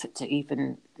was an effort to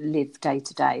even live day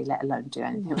to day, let alone do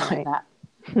anything like that.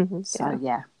 So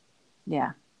yeah.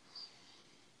 Yeah,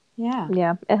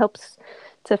 it helps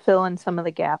to fill in some of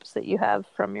the gaps that you have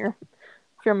from your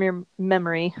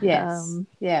memory.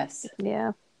 Yes.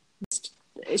 Yeah.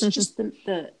 It's just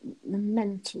the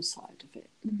mental side of it,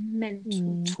 the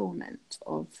mental torment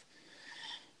of,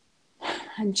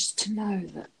 and just to know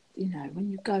that, you know,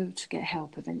 when you go to get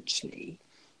help eventually,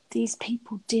 these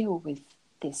people deal with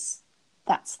this.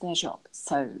 That's their job.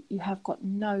 So you have got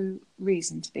no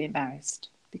reason to be embarrassed,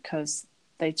 because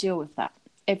they deal with that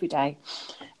every day,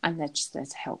 and they're just there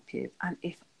to help you. And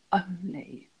if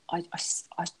only I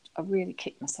really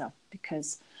kicked myself,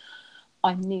 because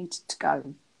I needed to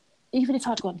go. Even if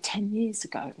I'd gone 10 years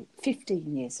ago,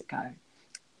 15 years ago,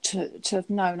 to have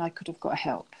known I could have got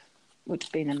help would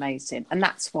have been amazing. And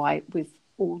that's why, with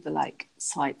all the like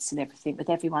sites and everything, with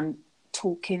everyone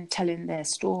talking, telling their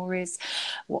stories,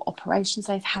 what operations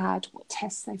they've had, what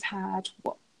tests they've had,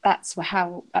 that's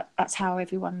how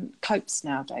everyone copes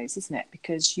nowadays, isn't it?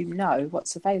 Because you know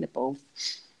what's available.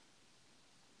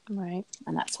 Right.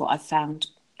 And that's what I've found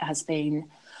has been,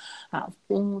 out of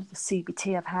all the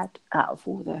CBT I've had, out of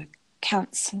all the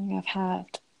counselling I've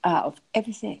had, out of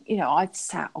everything, you know, I've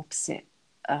sat opposite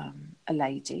a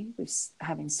lady with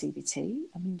having CBT.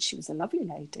 I mean, she was a lovely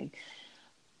lady.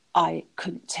 I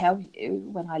couldn't tell you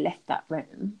when I left that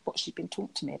room what she'd been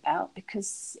talking to me about,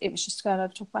 because it was just going over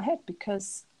the top of my head,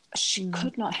 because she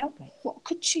could not help me. What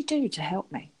could she do to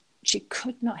help me? She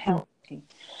could not help me.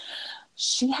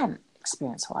 She hadn't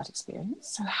experienced what I'd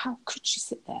experienced, so how could she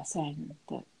sit there saying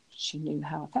that she knew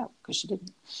how I felt? Because she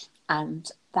didn't.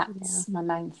 And that's my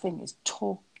main thing, is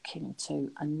talking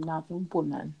to another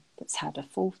woman that's had a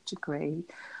 4th degree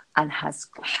and has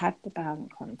had the bowel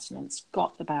incontinence,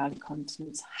 got the bowel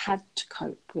incontinence, had to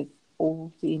cope with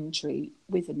all the injury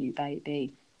with a new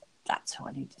baby. That's who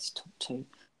I needed to talk to.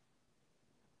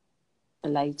 The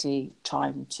lady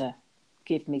trying to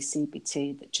give me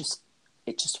CBT,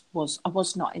 I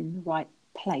was not in the right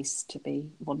place to be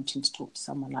wanting to talk to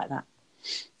someone like that.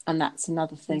 And that's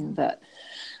another thing that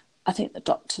I think the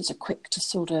doctors are quick to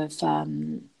sort of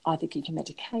either give you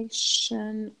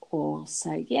medication or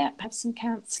say, yeah, have some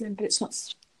counselling, but it's not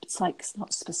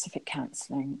specific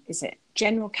counselling, is it?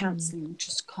 General counselling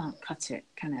just can't cut it,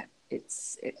 can it?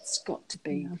 It's got to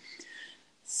be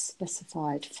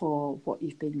specified for what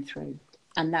you've been through.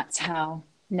 And that's how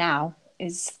now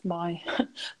is my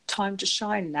time to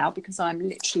shine now, because I'm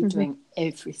literally doing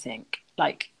everything.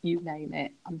 Like, you name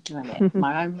it, I'm doing it.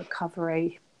 My own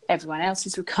recovery, everyone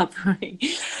else's recovery.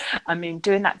 I mean,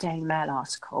 doing that Daily Mail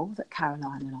article that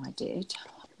Caroline and I did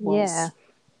was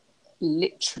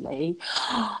literally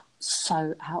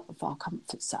so out of our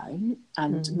comfort zone.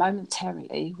 And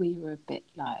momentarily we were a bit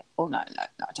like, oh, no, I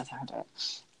don't think I'll do it.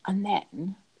 And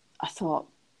then I thought,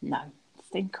 no,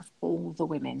 think of all the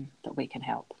women that we can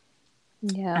help.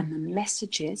 Yeah. And the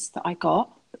messages that I got,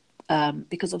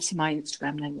 because obviously my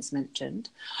Instagram name was mentioned,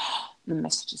 the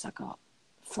messages I got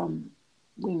from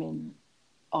women,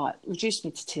 it reduced me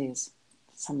to tears,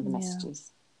 some of the messages.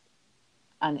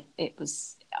 And it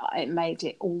made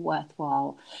it all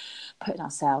worthwhile putting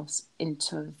ourselves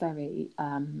into a very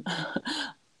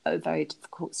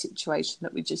difficult situation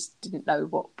that we just didn't know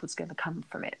what was going to come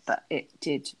from it. But it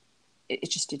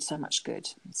just did so much good.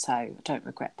 So I don't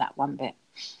regret that one bit.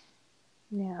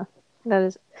 Yeah,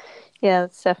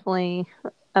 it's definitely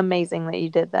amazing that you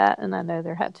did that. And I know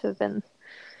there had to have been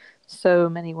so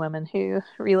many women who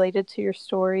related to your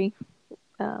story.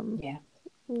 Yeah.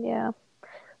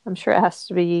 I'm sure it has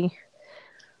to be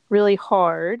really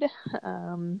hard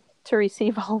to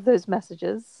receive all of those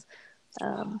messages.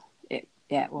 It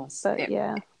was. But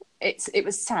it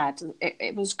was sad.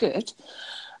 It was good,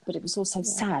 but it was also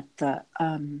sad that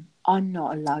I'm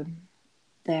not alone.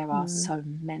 There are so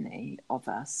many of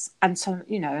us, and so,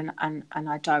 you know, and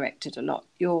I directed a lot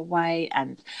your way,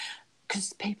 and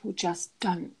because people just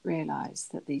don't realise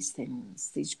that these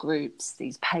things, these groups,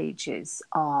 these pages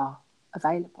are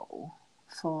available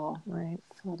for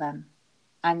them,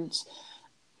 and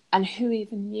who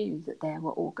even knew that there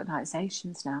were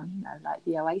organisations now, you know, like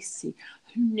the OASI,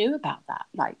 who knew about that?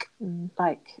 Like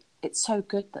it's so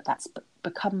good that that's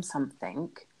become something,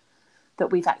 that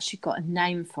we've actually got a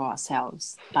name for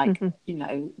ourselves. Like, you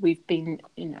know, we've been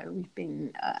got an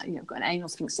anal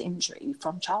sphincter injury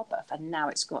from childbirth, and now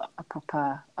it's got a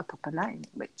proper name,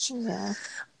 which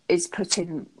is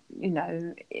putting, you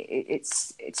know,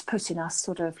 it's putting us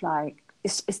sort of like,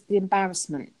 it's the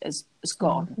embarrassment has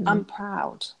gone. I'm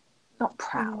proud, not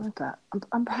proud, but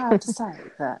I'm proud to say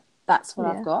that that's what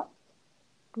I've got.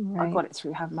 I got it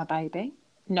through having my baby,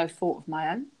 no fault of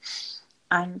my own,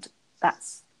 and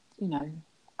that's, you know,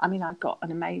 I mean, I got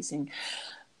an amazing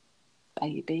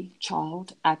baby,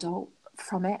 child, adult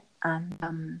from it,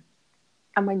 and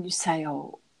when you say,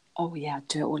 oh yeah, I'd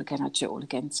do it all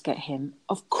again to get him,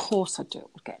 of course I'd do it all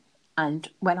again. And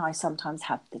when I sometimes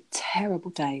have the terrible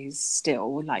days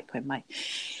still, like when my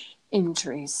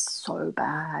injury is so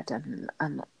bad and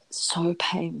so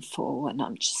painful, and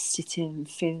I'm just sitting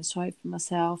feeling sorry for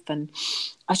myself, and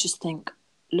I just think,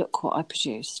 look what I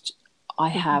produced. I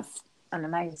have an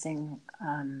amazing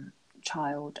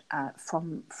child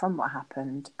from what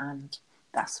happened, and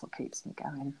that's what keeps me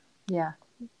going. Yeah.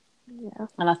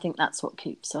 And I think that's what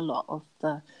keeps a lot of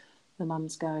the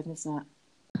mums going, isn't it?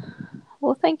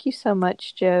 Well, thank you so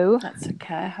much, Jo. That's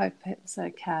okay. I hope it was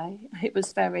okay. It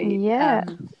was very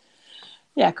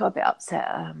I got a bit upset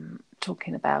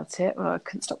talking about it, or I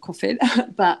couldn't stop coughing.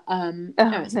 But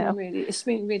it's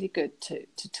been really good to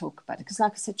talk about it, because,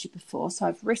 like I said to you before, so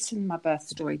I've written my birth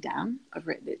story down. I've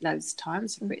written it loads of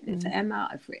times. I've written it for Emma.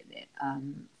 I've written it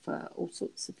for all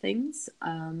sorts of things.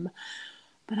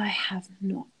 But I have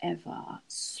not ever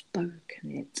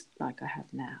spoken it like I have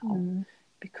now,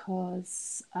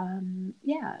 because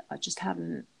I just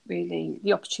haven't really,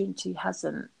 the opportunity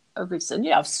hasn't arisen.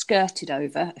 You know, I've skirted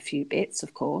over a few bits,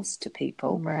 of course, to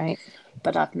people, right?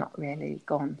 But I've not really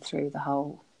gone through the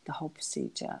whole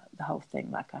procedure, the whole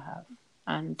thing, like I have,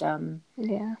 and and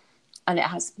it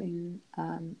has been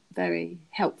very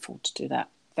helpful to do that.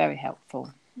 Very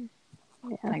helpful.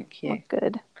 Thank you. Well,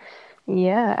 good.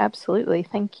 Yeah, absolutely.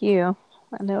 Thank you.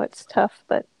 I know it's tough,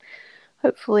 but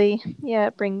hopefully,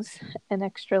 it brings an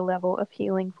extra level of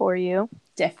healing for you.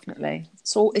 Definitely.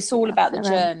 It's all about the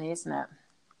journey, isn't it?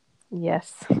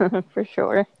 Yes, for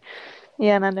sure.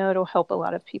 Yeah, and I know it'll help a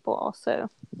lot of people also.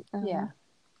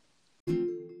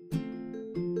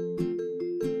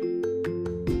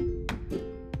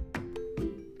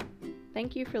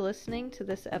 Thank you for listening to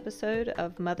this episode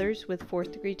of Mothers with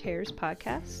Fourth Degree Tears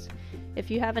podcast. If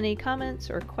you have any comments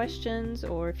or questions,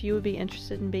 or if you would be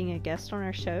interested in being a guest on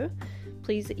our show,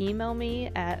 please email me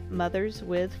at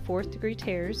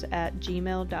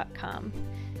motherswithfourthdegreetears@gmail.com.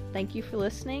 Thank you for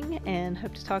listening and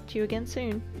hope to talk to you again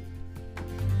soon.